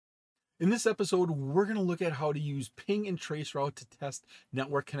In this episode, we're going to look at how to use ping and traceroute to test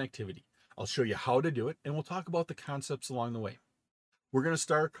network connectivity. I'll show you how to do it, and we'll talk about the concepts along the way. We're going to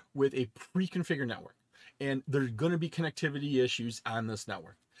start with a pre-configured network, and there's going to be connectivity issues on this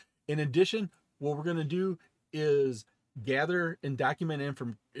network. In addition, what we're going to do is gather and document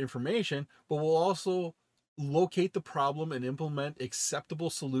information, but we'll also locate the problem and implement acceptable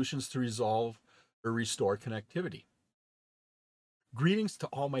solutions to resolve or restore connectivity. Greetings to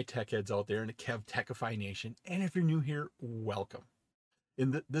all my tech heads out there in the KevTechify Nation, and if you're new here, welcome.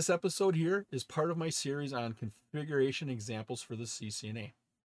 This episode here is part of my series on configuration examples for the CCNA.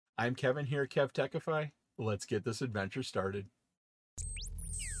 I'm Kevin here at KevTechify. Let's get this adventure started.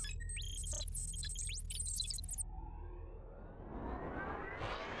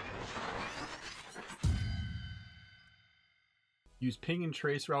 Use ping and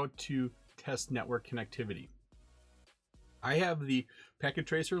traceroute to test network connectivity. I have the Packet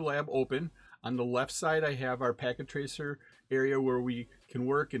Tracer lab open. On the left side, I have our Packet Tracer area where we can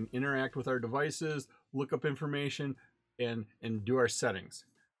work and interact with our devices, look up information, and do our settings.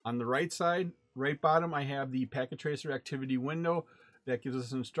 On the right side, right bottom, I have the Packet Tracer activity window that gives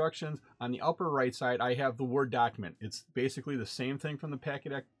us instructions. On the upper right side, I have the Word document. It's basically the same thing from the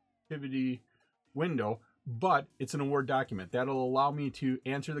Packet activity window, but it's in a Word document. That'll allow me to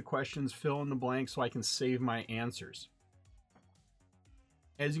answer the questions, fill in the blanks so I can save my answers.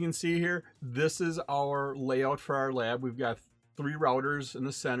 As you can see here, this is our layout for our lab. We've got 3 routers in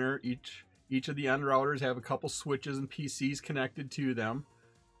the center. Each of the end routers have a couple switches and PCs connected to them.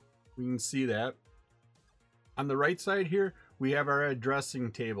 We can see that. On the right side here, we have our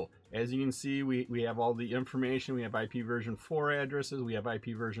addressing table. As you can see, we have all the information. We have IP version 4 addresses. We have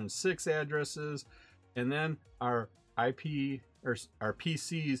IP version 6 addresses. And then our IP or our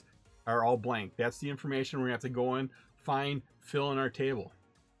PCs are all blank. That's the information we're gonna have to go in, find, fill in our table.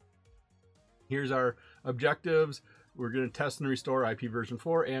 Here's our objectives. We're going to test and restore IP version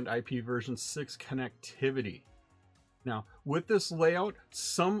 4 and IP version 6 connectivity. Now, with this layout,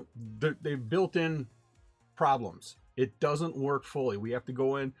 they've built in problems. It doesn't work fully. We have to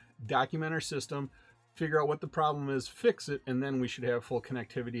go in, document our system, figure out what the problem is, fix it, and then we should have full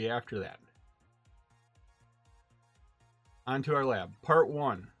connectivity after that. On to our lab. Part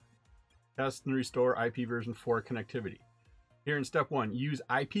 1, test and restore IP version 4 connectivity. Here in step 1, use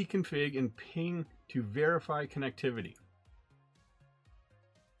ipconfig and ping to verify connectivity.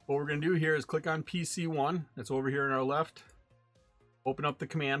 What we're going to do here is click on PC1, that's over here on our left. Open up the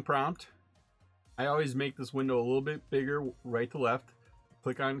command prompt. I always make this window a little bit bigger, right to left.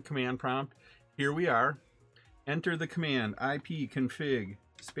 Click on command prompt. Here we are. Enter the command ipconfig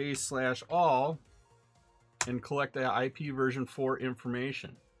 /all and collect the IP version 4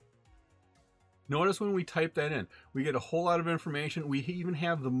 information. Notice when we type that in, we get a whole lot of information. We even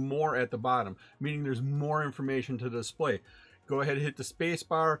have the more at the bottom, meaning there's more information to display. Go ahead and hit the space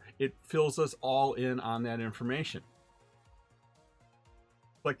bar. It fills us all in on that information.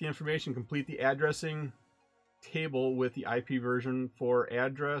 Select the information, complete the addressing table with the IP version 4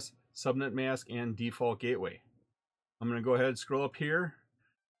 address, subnet mask, and default gateway. I'm going to go ahead and scroll up here.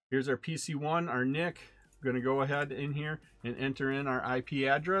 Here's our PC1, our NIC. I'm going to go ahead in here and enter in our IP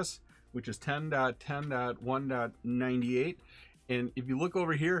address, which is 10.10.1.98. And if you look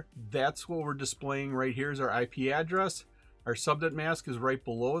over here, that's what we're displaying right here is our IP address. Our subnet mask is right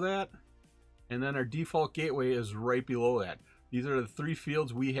below that. And then our default gateway is right below that. These are the 3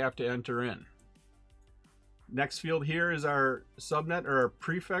 fields we have to enter in. Next field here is our subnet or our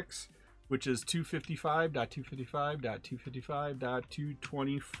prefix, which is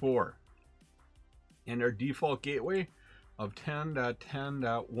 255.255.255.224. And our default gateway of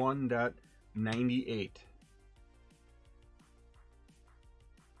 10.10.1.98.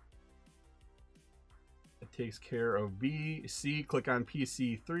 That takes care of B. C, click on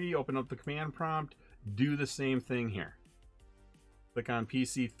PC3, open up the command prompt, do the same thing here. Click on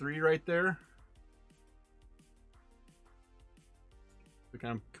PC3 right there. Click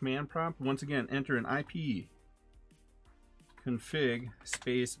on command prompt. Once again, enter an IP config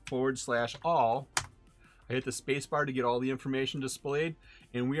 /all. I hit the space bar to get all the information displayed,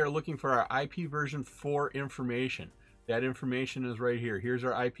 and we are looking for our IP version 4 information. That information is right here. Here's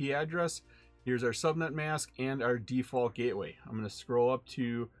our IP address, here's our subnet mask, and our default gateway. I'm going to scroll up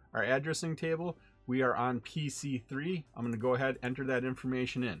to our addressing table. We are on PC3. I'm going to go ahead and enter that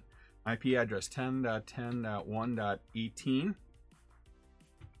information in. IP address 10.10.1.18.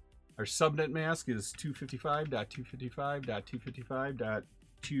 Our subnet mask is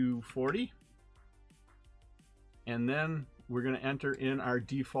 255.255.255.240. And then we're going to enter in our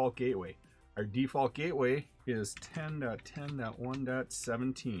default gateway. Our default gateway is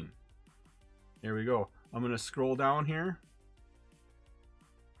 10.10.1.17. There we go. I'm going to scroll down here.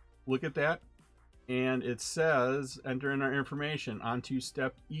 Look at that. And it says, enter in our information onto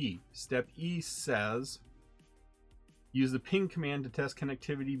step E. Step E says, use the ping command to test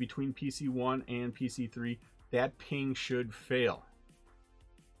connectivity between PC1 and PC3. That ping should fail.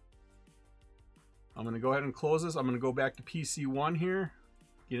 I'm going to go ahead and close this. I'm going to go back to PC1 here,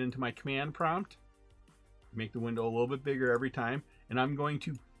 get into my command prompt, make the window a little bit bigger every time, and I'm going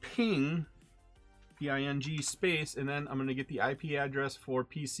to ping, P-I-N-G space, and then I'm going to get the IP address for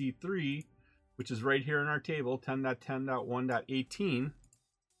PC3, which is right here in our table, 10.10.1.18,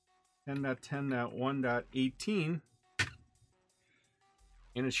 10.10.1.18,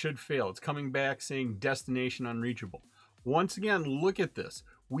 and it should fail. It's coming back saying destination unreachable. Once again, look at this.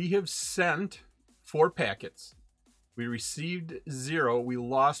 We have sent 4 packets. We received 0. We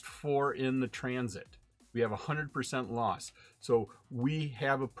lost 4 in the transit. We have 100% loss. So we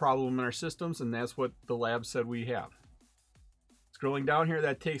have a problem in our systems, and that's what the lab said we have. Scrolling down here,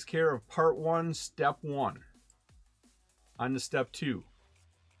 that takes care of part 1, step 1. On to step 2.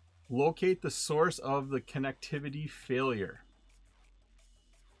 Locate the source of the connectivity failure.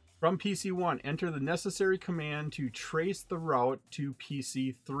 From PC1, enter the necessary command to trace the route to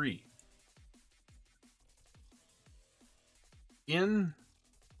PC3. In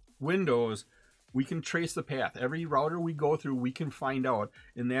Windows, we can trace the path. Every router we go through, we can find out,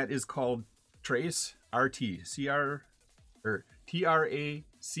 and that is called Traceroute,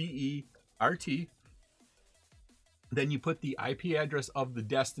 T-R-A-C-E-R-T. Then you put the IP address of the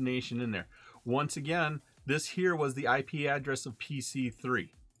destination in there. Once again, this here was the IP address of PC3,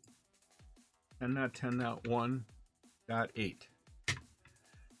 10.10.1.8,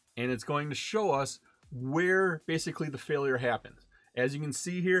 and it's going to show us where basically the failure happens. As you can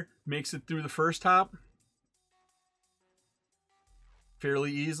see here, makes it through the first hop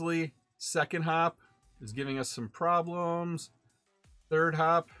fairly easily. Second hop is giving us some problems. Third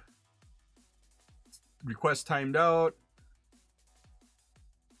hop, request timed out.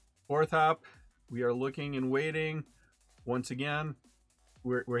 Fourth hop, we are looking and waiting. Once again,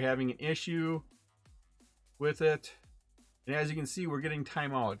 we're having an issue with it. And as you can see, we're getting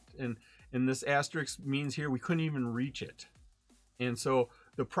timeout. And this asterisk means here we couldn't even reach it. And so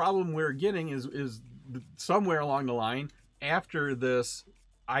the problem we're getting is somewhere along the line, after this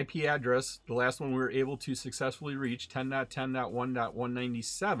IP address, the last one we were able to successfully reach,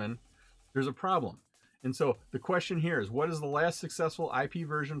 10.10.1.197, there's a problem. And so the question here is, what is the last successful IP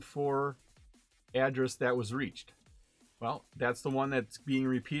version 4 address that was reached? Well, that's the one that's being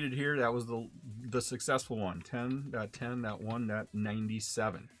repeated here. That was the successful one,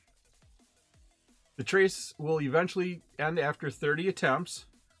 10.10.1.97. The trace will eventually end after 30 attempts,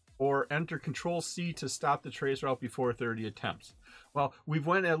 or enter Control-C to stop the trace route before 30 attempts. Well, we've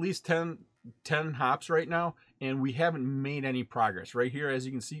went at least 10 hops right now, and we haven't made any progress. Right here, as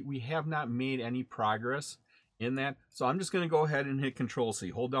you can see, we have not made any progress in that. So I'm just going to go ahead and hit Control-C.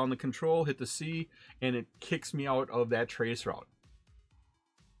 Hold down the Control, hit the C, and it kicks me out of that trace route.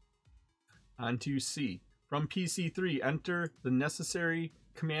 On to C. From PC3, enter the necessary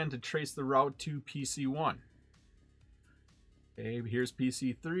command to trace the route to PC1. Okay, here's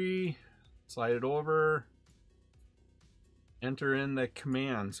PC3. Slide it over. Enter in the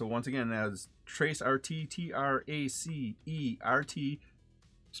command. So once again, that's Traceroute, T-R-A-C-E-R-T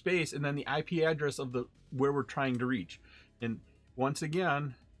space, and then the IP address of where we're trying to reach. And once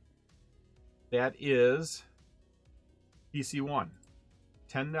again, that is PC1.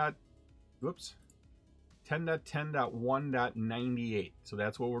 10.10.1.98. So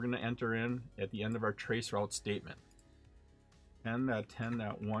that's what we're going to enter in at the end of our traceroute statement.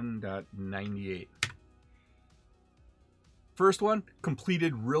 10.10.1.98. First one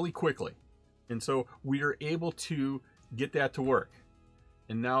completed really quickly, and so we are able to get that to work.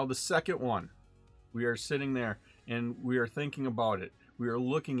 And now the second one, we are sitting there and we are thinking about it. We are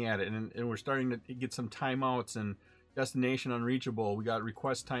looking at it, and we're starting to get some timeouts and destination unreachable. We got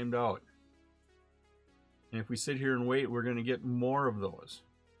request timed out. And if we sit here and wait, we're going to get more of those.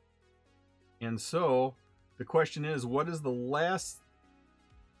 And so the question is, what is the last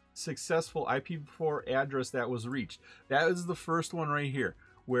successful IPv4 address that was reached? That is the first one right here,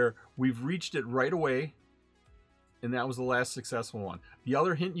 where we've reached it right away, and that was the last successful one. The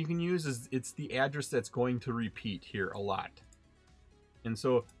other hint you can use is it's the address that's going to repeat here a lot. And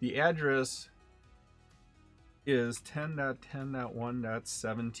so the address is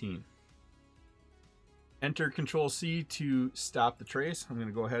 10.10.1.17. Enter Control-C to stop the trace. I'm going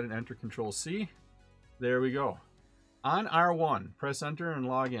to go ahead and enter Control-C. There we go. On R1, press enter and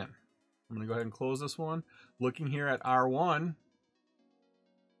log in. I'm going to go ahead and close this one. Looking here at R1,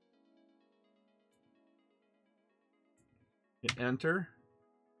 Hit enter,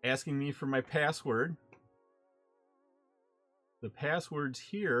 asking me for my password. The passwords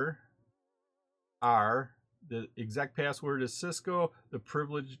here are, the exec password is Cisco, the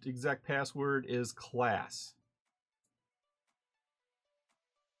privileged exec password is class.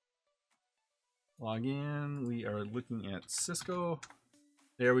 Log in, we are looking at Cisco.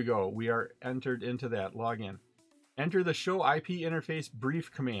 There we go, we are entered into that, log in. Enter the show IP interface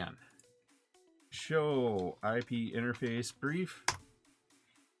brief command. Show IP interface brief.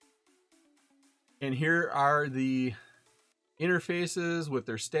 And here are the interfaces with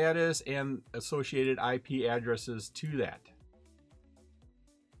their status and associated IP addresses to that.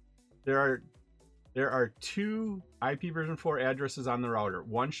 There are two IP version 4 addresses on the router.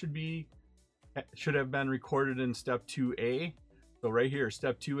 One should have been recorded in step 2A. So right here,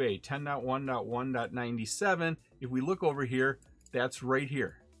 step 2A, 10.1.1.97. If we look over here, that's right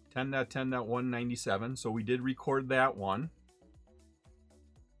here, 10.10.197. So we did record that one.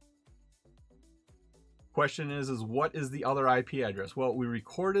 Question is what is the other IP address? Well, we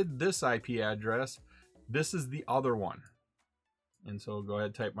recorded this IP address. This is the other one. And so go ahead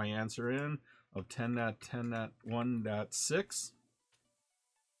and type my answer in of 10.10.1.6.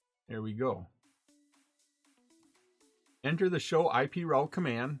 There we go. Enter the show IP route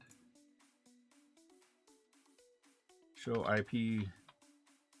command. Show IP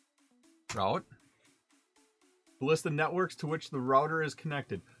route. List the networks to which the router is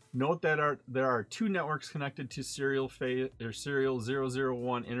connected. Note that there are two networks connected to serial 001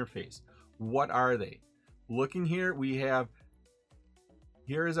 interface. What are they? Looking here, we have,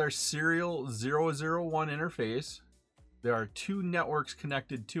 here is our serial 001 interface. There are two networks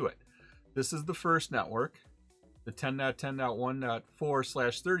connected to it. This is the first network, the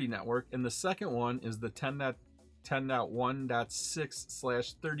 10.10.1.4/30 network, and the second one is the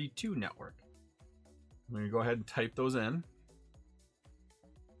 10.10.1.6/32 network. I'm going to go ahead and type those in.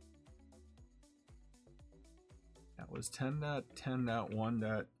 That was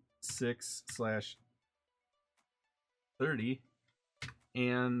 10.10.1.6/30,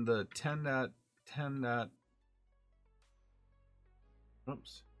 and the 10.10.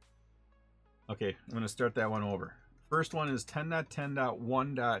 Oops. Okay, I'm going to start that one over. First one is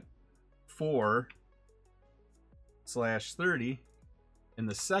 10.10.1.4/30, and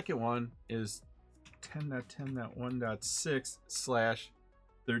the second one is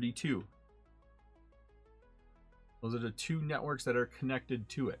 10.10.1.6/32. Those are the two networks that are connected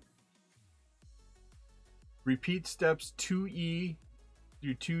to it. Repeat steps 2E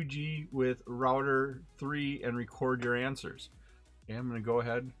through 2G with router 3 and record your answers. Okay, I'm going to go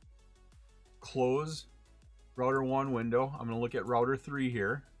ahead, close router 1 window. I'm going to look at router 3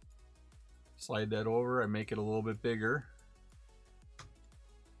 here. Slide that over. I make it a little bit bigger.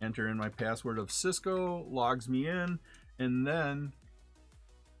 Enter in my password of Cisco, logs me in, and then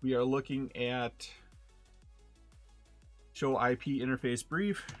we are looking at show IP interface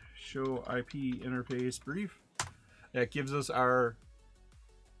brief. Show IP interface brief. That gives us our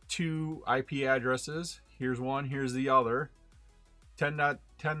two IP addresses. Here's one, here's the other.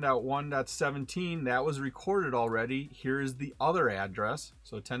 10.10.1.17, that was recorded already. Here is the other address.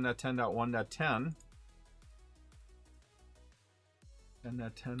 So 10.10.1.10.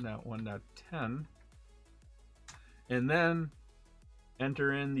 10.10.1.10. And then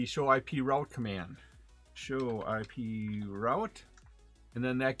enter in the show IP route command. Show IP route. And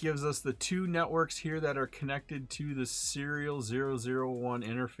then that gives us the two networks here that are connected to the serial 001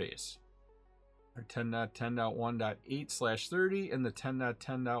 interface. Our 10.10.1.8/30 and the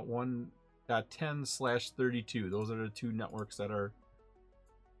 10.10.1.10/32. Those are the two networks that are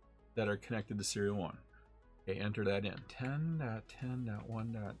connected to serial 1. Okay, enter that in.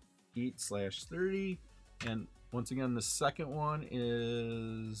 10.10.1.8/30, and once again the second one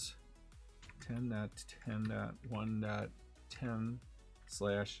is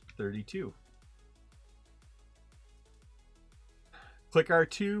 10.10.1.10/32. Click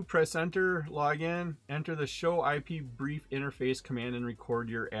R2, press enter, log in, enter the show IP brief interface command and record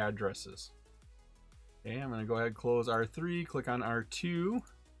your addresses. Okay, I'm going to go ahead and close R3, click on R2,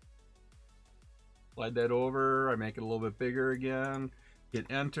 slide that over, I make it a little bit bigger again, hit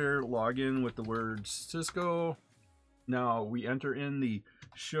enter, log in with the word Cisco. Now we enter in the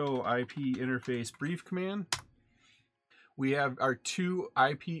show IP interface brief command. We have our two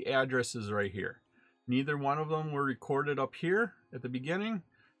IP addresses right here. Neither one of them were recorded up here at the beginning,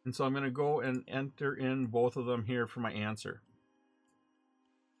 and so I'm going to go and enter in both of them here for my answer.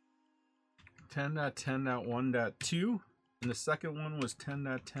 10.10.1.2, and the second one was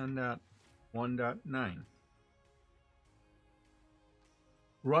 10.10.1.9.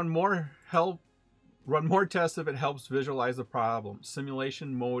 Run more help Run more tests if it helps visualize the problem.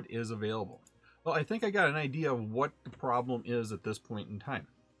 Simulation mode is available. Well, I think I got an idea of what the problem is at this point in time.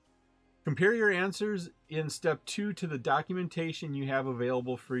 Compare your answers in step 2 to the documentation you have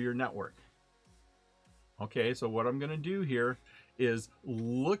available for your network. Okay, so what I'm going to do here is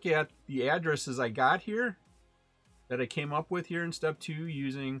look at the addresses I got here that I came up with here in step 2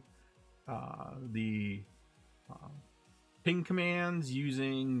 using the ping commands,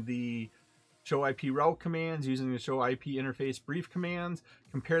 using the show IP route commands, using the show IP interface brief commands.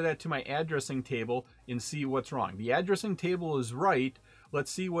 Compare that to my addressing table and see what's wrong. The addressing table is right.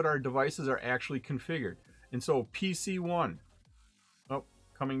 Let's see what our devices are actually configured. And so PC1,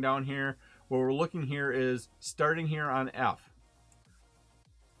 coming down here, what we're looking here is starting here on F.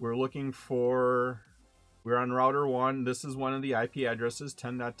 We're looking for, we're on router 1. This is one of the IP addresses,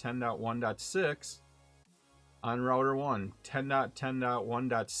 10.10.1.6. On router 1,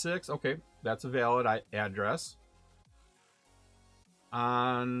 10.10.1.6. Okay, that's a valid address.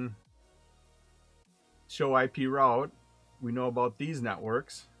 On show IP route, we know about these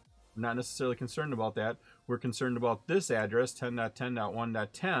networks. We're not necessarily concerned about that. We're concerned about this address,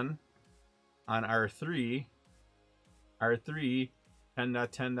 10.10.1.10. On R3,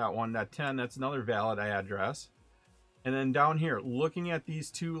 10.10.1.10, that's another valid address. And then down here, looking at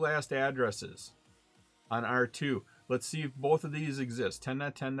these two last addresses on R2, let's see if both of these exist,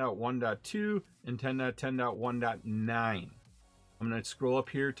 10.10.1.2 and 10.10.1.9. I'm going to scroll up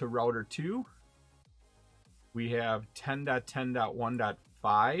here to router 2. We have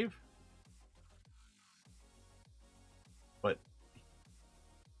 10.10.1.5.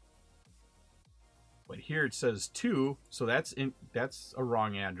 But here it says 2, so that's a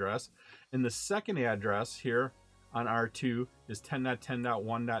wrong address. And the second address here on R2 is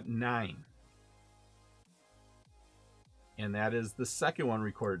 10.10.1.9. And that is the second one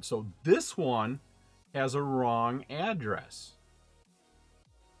recorded. So this one has a wrong address.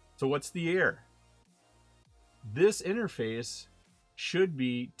 So what's the error? This interface should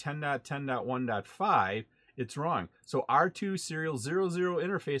be 10.10.1.5. It's wrong. So R2 serial 00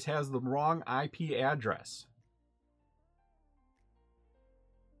 interface has the wrong IP address.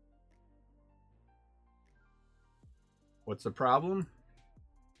 What's the problem?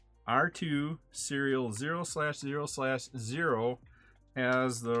 R2 serial 0/0/0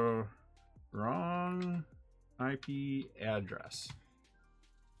 has the wrong IP address.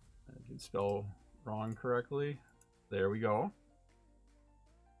 I can spell wrong correctly. There we go.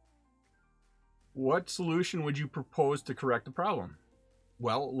 What solution would you propose to correct the problem?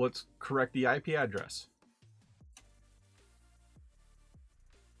 Well, let's correct the IP address.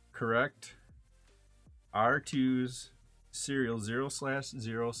 Correct R2's serial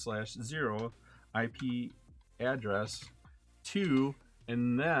 0/0/0 IP address to,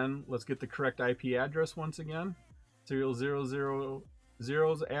 and then let's get the correct IP address once again. Serial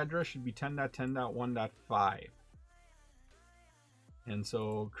 0/0/0's address should be 10.10.1.5. And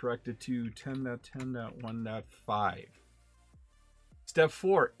so correct it to 10.10.1.5. Step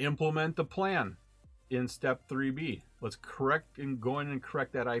 4, implement the plan in step 3B. Let's correct and go in and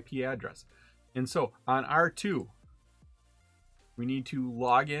correct that IP address. And so on R2, we need to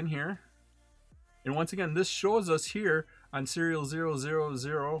log in here. And once again, this shows us here on serial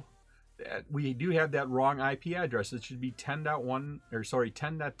 0/0/0 that we do have that wrong IP address. It should be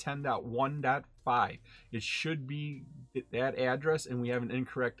 10.10.1.5. It should be that address, and we have an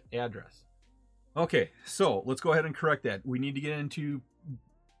incorrect address. Okay, so let's go ahead and correct that. We need to get into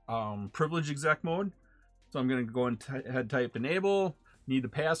privilege exec mode. So I'm going to go and type enable. Need the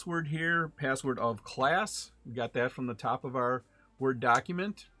password here, password of class. We got that from the top of our Word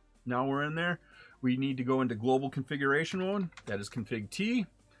document. Now we're in there. We need to go into global configuration mode. That is config T.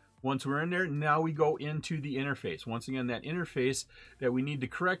 Once we're in there, now we go into the interface. Once again, that interface that we need to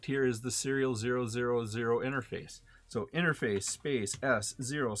correct here is the serial 0/0/0 interface. So interface space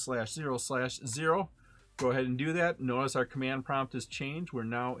S0/0/0. Go ahead and do that. Notice our command prompt has changed. We're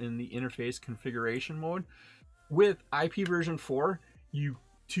now in the interface configuration mode. With IP version 4,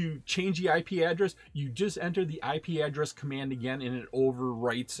 to change the IP address, you just enter the IP address command again and it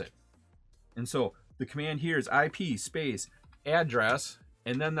overwrites it. And so the command here is IP space address.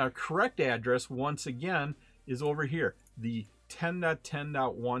 And then the correct address, once again, is over here, the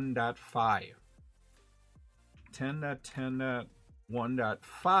 10.10.1.5.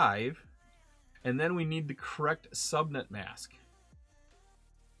 10.10.1.5. And then we need the correct subnet mask.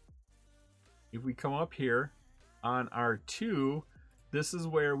 If we come up here on R2, this is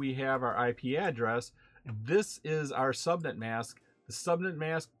where we have our IP address. This is our subnet mask. The subnet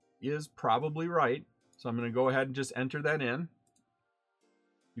mask is probably right. So I'm going to go ahead and just enter that in.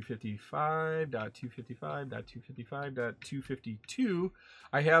 255.255.255.252.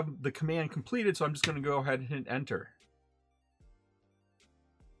 I have the command completed, so I'm just going to go ahead and hit enter.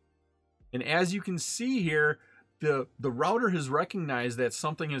 And as you can see here, the router has recognized that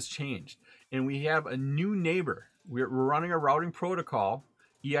something has changed, and we have a new neighbor. We're running a routing protocol,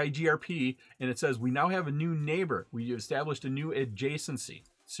 EIGRP, and it says we now have a new neighbor. We established a new adjacency.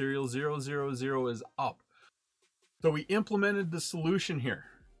 Serial 000 is up. So we implemented the solution here.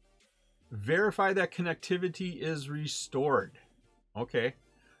 Verify that connectivity is restored. Okay.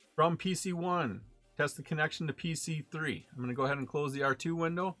 From PC1, test the connection to PC3. I'm going to go ahead and close the R2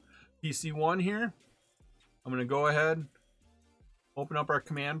 window. PC1 here. I'm going to go ahead, open up our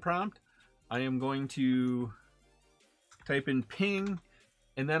command prompt. I am going to type in ping,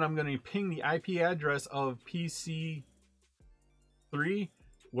 and then I'm going to ping the IP address of PC3.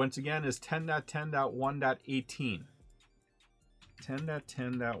 Once again, is 10.10.1.18.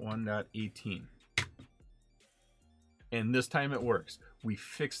 10.10.1.18. And this time it works. We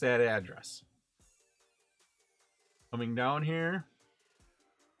fixed that address. Coming down here,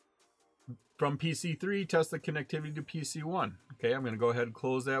 from PC3, test the connectivity to PC1. Okay, I'm going to go ahead and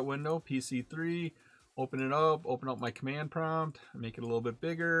close that window. PC3, open it up, open up my command prompt, make it a little bit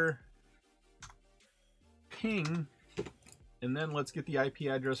bigger. Ping, and then let's get the IP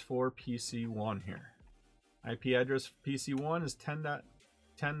address for PC1 here. IP address for PC1 is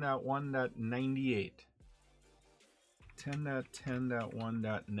 10.10.1.98.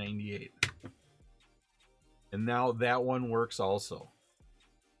 10.10.1.98. And now that one works also.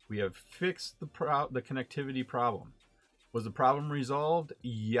 We have fixed the connectivity problem. Was the problem resolved?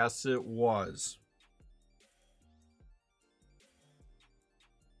 Yes, it was.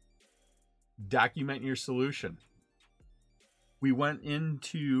 Document your solution. We went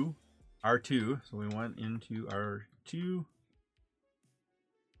into R2, so we went into R2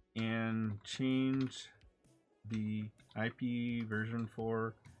 and changed the IP version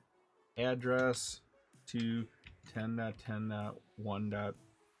 4 address to 10.10.1.5.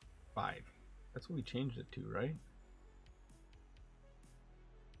 That's what we changed it to, right?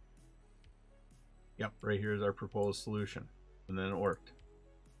 Yep, right here is our proposed solution, and then it worked.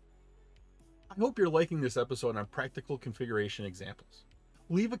 I hope you're liking this episode on practical configuration examples.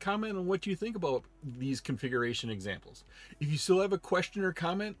 Leave a comment on what you think about these configuration examples. If you still have a question or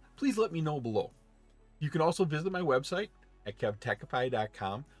comment, please let me know below. You can also visit my website at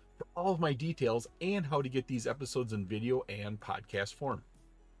KevTechify.com for all of my details and how to get these episodes in video and podcast form.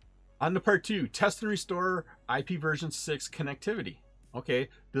 On to part 2, test and restore IP version 6 connectivity. Okay,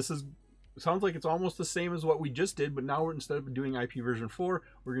 sounds like it's almost the same as what we just did, but now instead of doing IP version 4,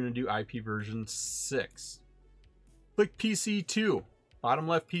 we're going to do IP version 6. Click PC2, bottom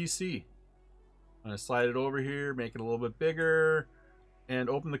left PC. I'm going to slide it over here, make it a little bit bigger, and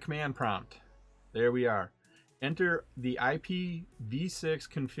open the command prompt. There we are. Enter the IPv6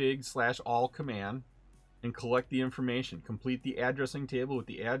 config/all command and collect the information. Complete the addressing table with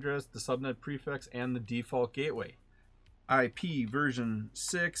the address, the subnet prefix, and the default gateway. IP version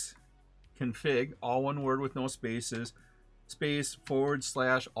 6 config, all one word with no spaces, space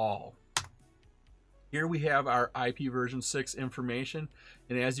 /all. Here we have our IP version 6 information,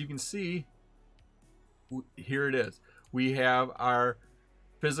 and as you can see, here it is. We have our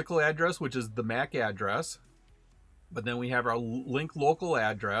physical address, which is the MAC address, but then we have our link local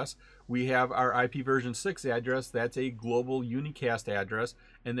address. We have our IP version 6 address, that's a global unicast address,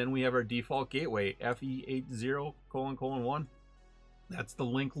 and then we have our default gateway, FE80::1. That's the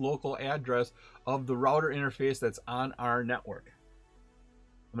link local address of the router interface that's on our network.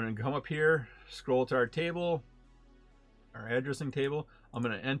 I'm going to come up here, scroll to our table, our addressing table. I'm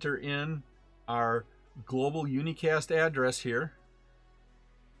going to enter in our global unicast address here.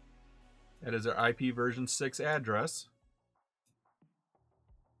 That is our IP version 6 address.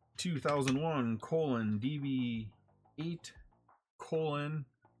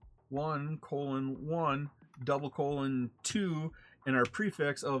 2001:DB8:1:1:2 and our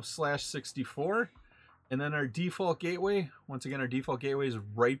prefix of /64. And then our default gateway, once again, our default gateway is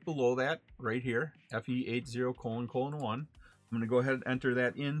right below that, right here, FE80::1. I'm going to go ahead and enter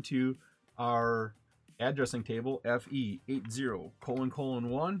that into our addressing table,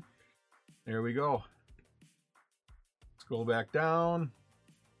 FE80::1. There we go. Scroll back down.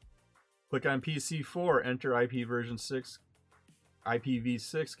 Click on PC4, enter IP version 6,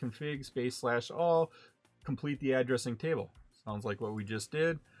 IPv6 config space/all, complete the addressing table. Sounds like what we just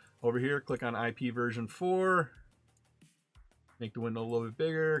did. Over here, click on IP version 4, make the window a little bit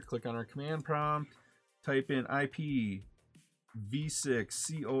bigger, click on our command prompt, type in IPv6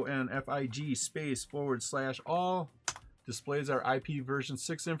 config space /all, displays our IP version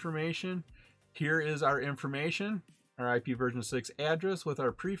 6 information. Here is our information, our IP version 6 address with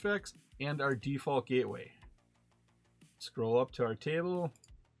our prefix and our default gateway. Scroll up to our table,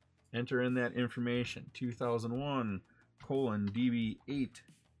 enter in that information,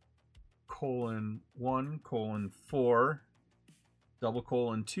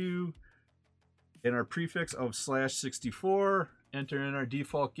 2001:1:4:2, in our prefix of /64, enter in our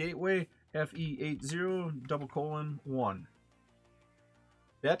default gateway, FE80:1.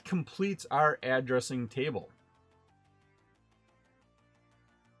 That completes our addressing table.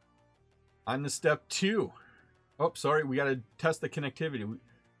 On to step 2. Oh, sorry, we got to test the connectivity.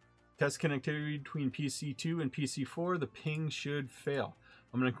 Test connectivity between PC2 and PC4. The ping should fail.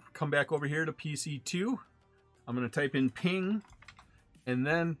 I'm going to come back over here to PC2. I'm going to type in ping and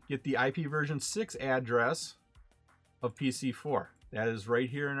then get the IP version 6 address of PC4. That is right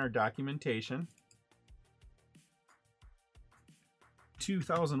here in our documentation.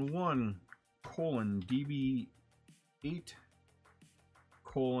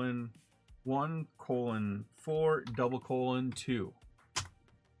 2001:DB8:1:4:2.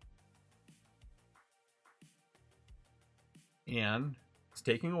 And it's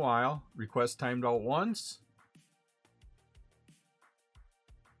taking a while. Request timed out once.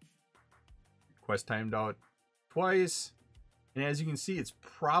 Request timed out twice. And as you can see, it's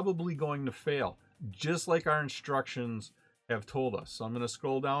probably going to fail, just like our instructions have told us. So I'm going to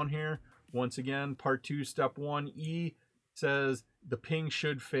scroll down here. Once again, part 2, step 1E says the ping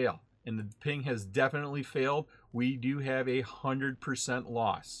should fail. And the ping has definitely failed. We do have 100%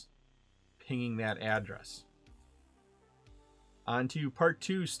 loss pinging that address. On to part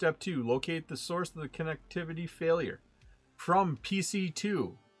 2, step 2. Locate the source of the connectivity failure. From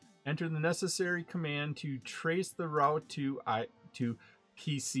PC2, enter the necessary command to trace the route to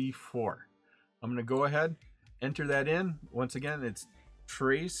PC4. I'm going to go ahead, enter that in. Once again, it's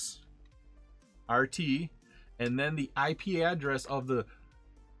trace RT, and then the IP address of the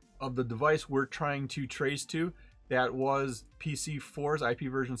device we're trying to trace to. That was PC4's IP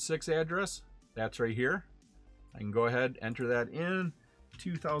version 6 address. That's right here. I can go ahead, enter that in.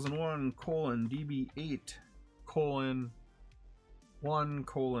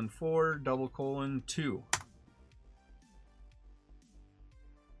 2001:DB8:1:4:2.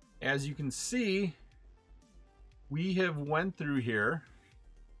 As you can see, we have went through here,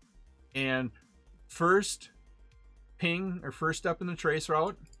 and first ping, or first step in the trace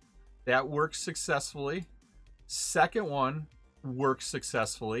route, that works successfully. Second one works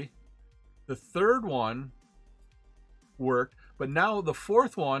successfully. The third one worked, but now the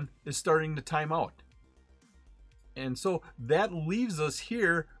fourth one is starting to time out. And so that leaves us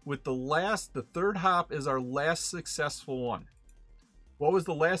here with the third hop is our last successful one. What was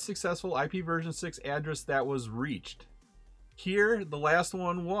the last successful IP version 6 address that was reached? Here, the last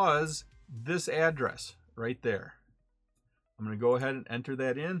one was this address right there. I'm going to go ahead and enter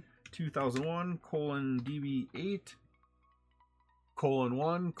that in.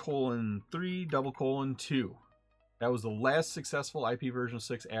 2001:DB8:1:3:2. That was the last successful IP version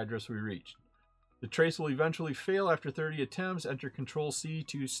 6 address we reached. The trace will eventually fail after 30 attempts. Enter Control C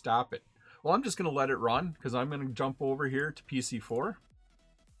to stop it. Well, I'm just going to let it run because I'm going to jump over here to PC4.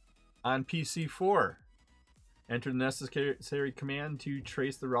 On PC4, enter the necessary command to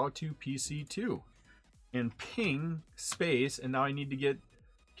trace the route to PC2. And ping space, and now I need to get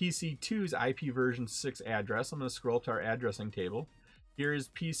PC2's IP version 6 address. I'm going to scroll to our addressing table. Here is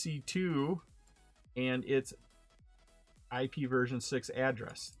PC2 and its IP version 6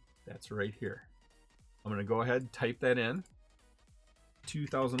 address. That's right here. I'm going to go ahead and type that in.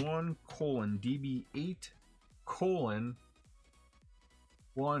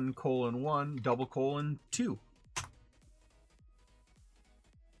 2001:DB8:1:1:2.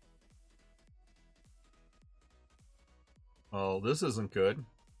 Well, this isn't good.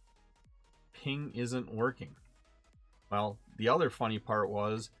 Ping isn't working. Well, the other funny part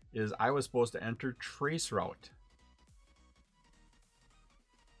is I was supposed to enter Traceroute.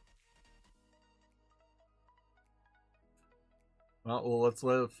 Well, let's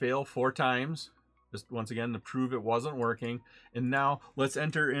let it fail 4 times. Just once again to prove it wasn't working. And now let's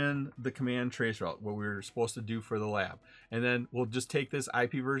enter in the command traceroute, what we were supposed to do for the lab. And then we'll just take this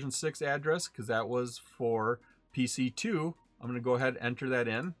IP version 6 address because that was for PC2. I'm going to go ahead and enter that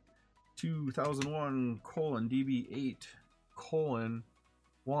in.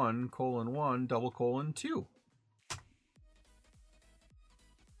 2001:DB8:1:1:2.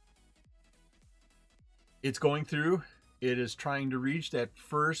 It's going through. It is trying to reach that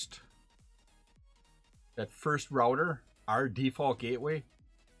first router, our default gateway,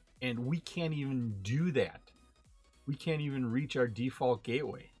 and we can't even do that. we can't even reach our default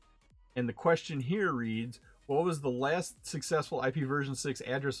gateway. And the question here reads, what was the last successful IP version 6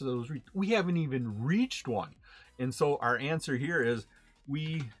 address that was reached? We haven't even reached one. And so our answer here is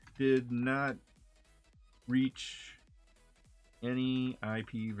we did not reach any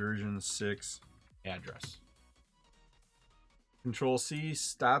IP version 6 address. Control C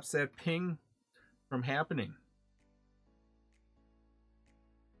stops that ping from happening.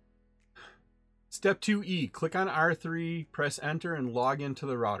 Step 2E, click on R3, press enter, and log into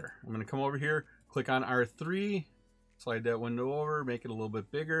the router. I'm going to come over here, click on R3, slide that window over, make it a little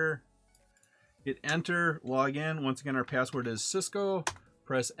bit bigger. Hit enter, log in. Once again, our password is Cisco.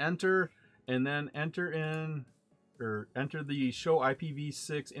 Press enter, and then enter the show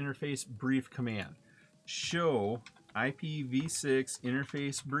IPv6 interface brief command. Show IPv6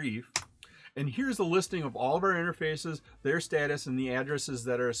 interface brief. And here's a listing of all of our interfaces, their status, and the addresses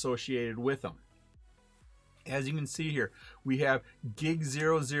that are associated with them. As you can see here, we have gig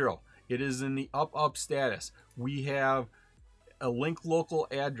 00. It is in the up status. We have a link local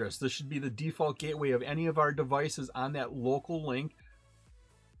address. This should be the default gateway of any of our devices on that local link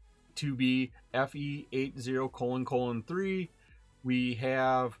to be FE80::3. We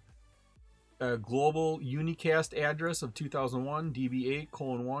have a global unicast address of 2001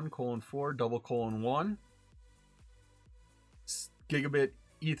 DB8:1:4:1. Gigabit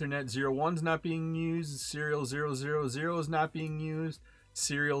Ethernet 01 is not being used. Serial 000 is not being used.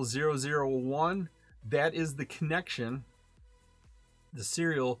 Serial 001, that is the connection, the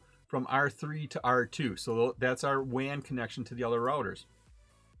serial from R3 to R2. So that's our WAN connection to the other routers.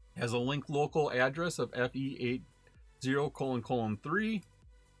 Has a link local address of FE80::3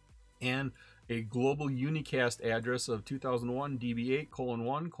 and a global unicast address of 2001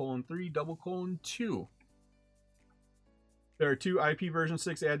 DB8:1:3:2. There are two IP version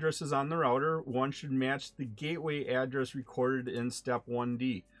 6 addresses on the router. One should match the gateway address recorded in step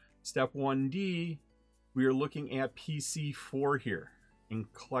 1D. Step 1D, we are looking at PC4 here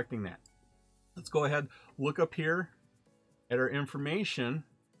and collecting that. Let's go ahead, look up here at our information.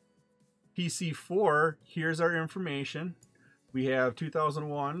 PC4, here's our information. We have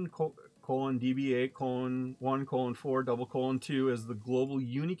 2001:DB8:1:4:2 as the global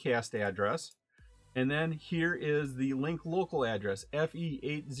unicast address. And then here is the link local address,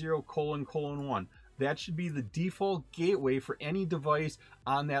 FE80::1. That should be the default gateway for any device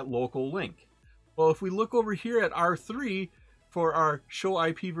on that local link. Well, if we look over here at R3 for our show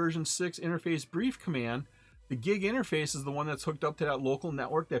IP version 6 interface brief command, the gig interface is the one that's hooked up to that local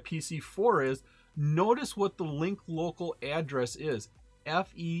network that PC4 is. Notice what the link local address is,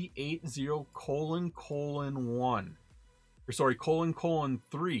 FE80::1, or sorry,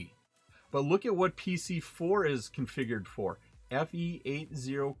 ::3. But look at what PC4 is configured for,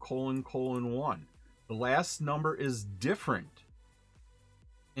 FE80::1. The last number is different.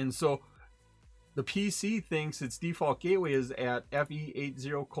 And so the PC thinks its default gateway is at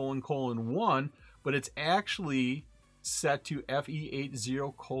FE80::1, but it's actually set to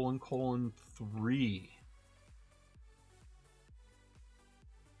FE80::3.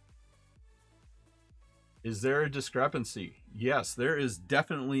 Is there a discrepancy? Yes, there is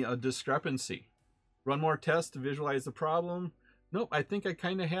definitely a discrepancy. Run more tests to visualize the problem. Nope, I think I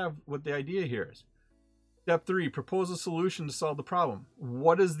kind of have what the idea here is. Step 3, propose a solution to solve the problem.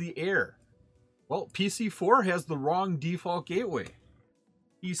 What is the error? Well, PC4 has the wrong default gateway.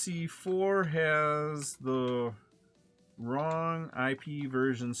 PC4 has the wrong IP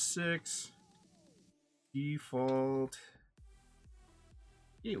version 6 default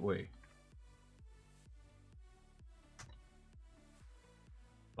gateway.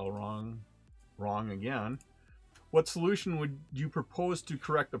 All wrong again. What solution would you propose to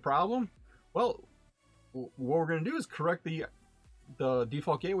correct the problem? Well, what we're going to do is correct the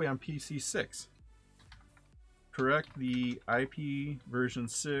default gateway on PC6. Correct the IP version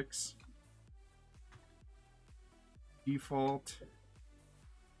 6 default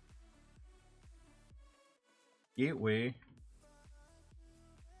gateway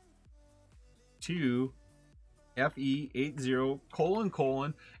to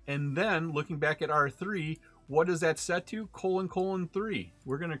FE80::, and then looking back at R3, what is that set to? ::3.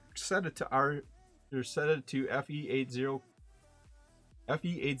 We're going to set it to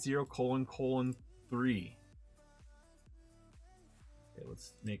FE80::3. Okay,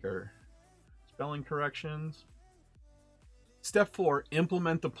 let's make our spelling corrections. Step 4,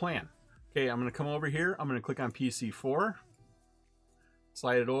 implement the plan. Okay, I'm going to come over here. I'm going to click on PC4,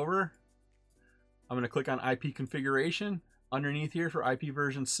 slide it over. I'm going to click on IP configuration. Underneath here for IP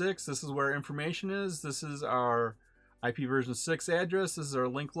version 6, this is where our information is. This is our IP version 6 address. This is our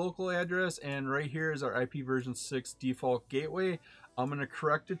link local address, and right here is our IP version 6 default gateway. I'm going to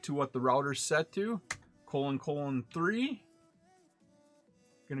correct it to what the router's set to, ::3.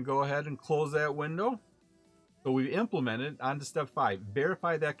 Going to go ahead and close that window. So we've implemented. On to step 5.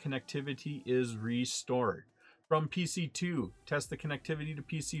 Verify that connectivity is restored. From PC2, test the connectivity to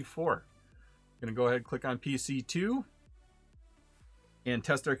PC4. Going to go ahead and click on PC2 and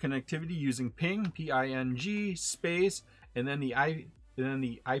test our connectivity using ping, P-I-N-G, space, and then the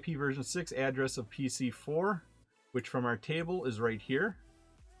IP version 6 address of PC4, which from our table is right here.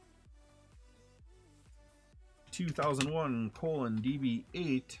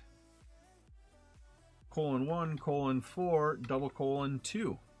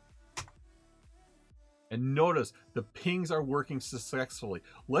 2001:DB8:1:4:2. And notice the pings are working successfully.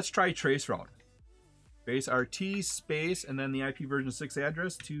 Let's try Traceroute. Base RT space and then the IP version 6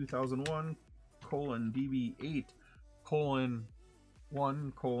 address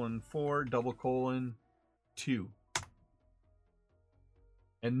 2001:DB8:1:4:2.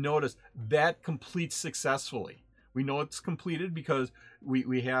 And notice that completes successfully. We know it's completed because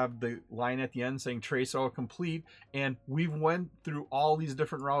we have the line at the end saying Traceroute complete, and we went through all these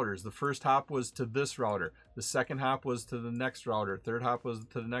different routers. The first hop was to this router, the second hop was to the next router, third hop was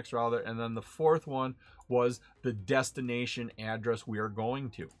to the next router, and then the fourth one was the destination address we are going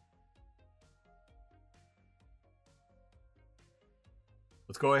to.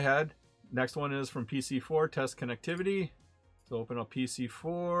 Let's go ahead. Next one is from PC4, test connectivity. So open up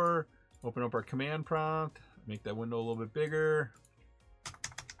PC4, open up our command prompt, make that window a little bit bigger,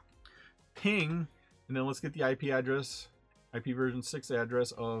 ping, and then let's get the IP address, IP version 6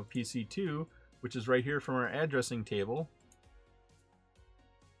 address of PC2, which is right here from our addressing table.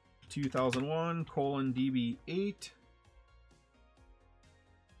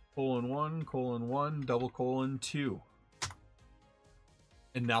 2001:DB8:1:1:2.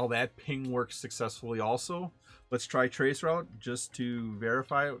 And now that ping works successfully also. Let's try Traceroute just to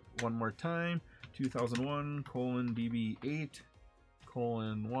verify it one more time.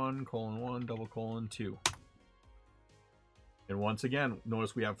 2001:DB8:1:1:2. And once again,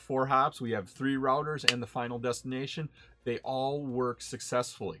 notice we have 4 hops, we have 3 routers, and the final destination. They all work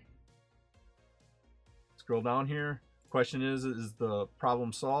successfully. Scroll down here. Question is the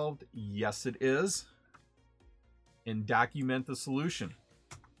problem solved? Yes, it is. And document the solution.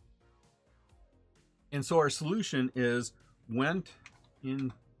 And so our solution is went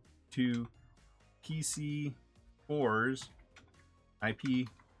into PC4's IP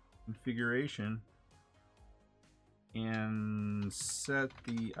configuration and set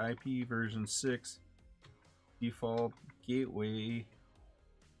the IP version 6 default gateway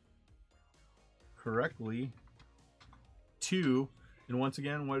correctly to, and once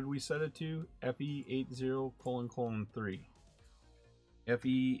again, what did we set it to? FE80::3.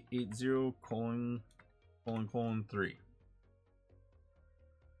 FE80::3.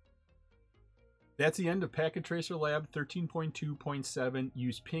 That's the end of Packet Tracer Lab 13.2.7.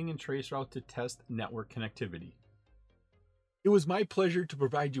 Use ping and traceroute to test network connectivity. It was my pleasure to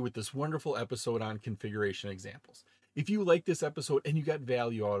provide you with this wonderful episode on configuration examples. If you like this episode and you got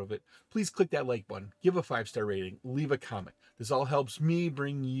value out of it, please click that like button, give a 5-star rating, leave a comment. This all helps me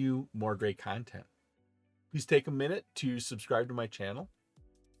bring you more great content. Please take a minute to subscribe to my channel.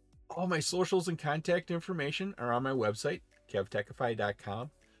 All my socials and contact information are on my website,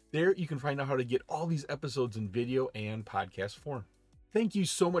 KevTechify.com. There you can find out how to get all these episodes in video and podcast form. Thank you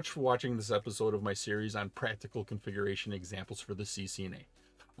so much for watching this episode of my series on practical configuration examples for the CCNA.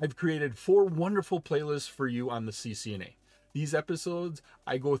 I've created 4 wonderful playlists for you on the CCNA. These episodes,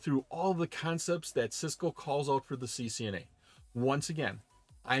 I go through all the concepts that Cisco calls out for the CCNA. Once again,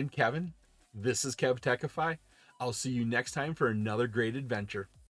 I'm Kevin. This is KevTechify. I'll see you next time for another great adventure.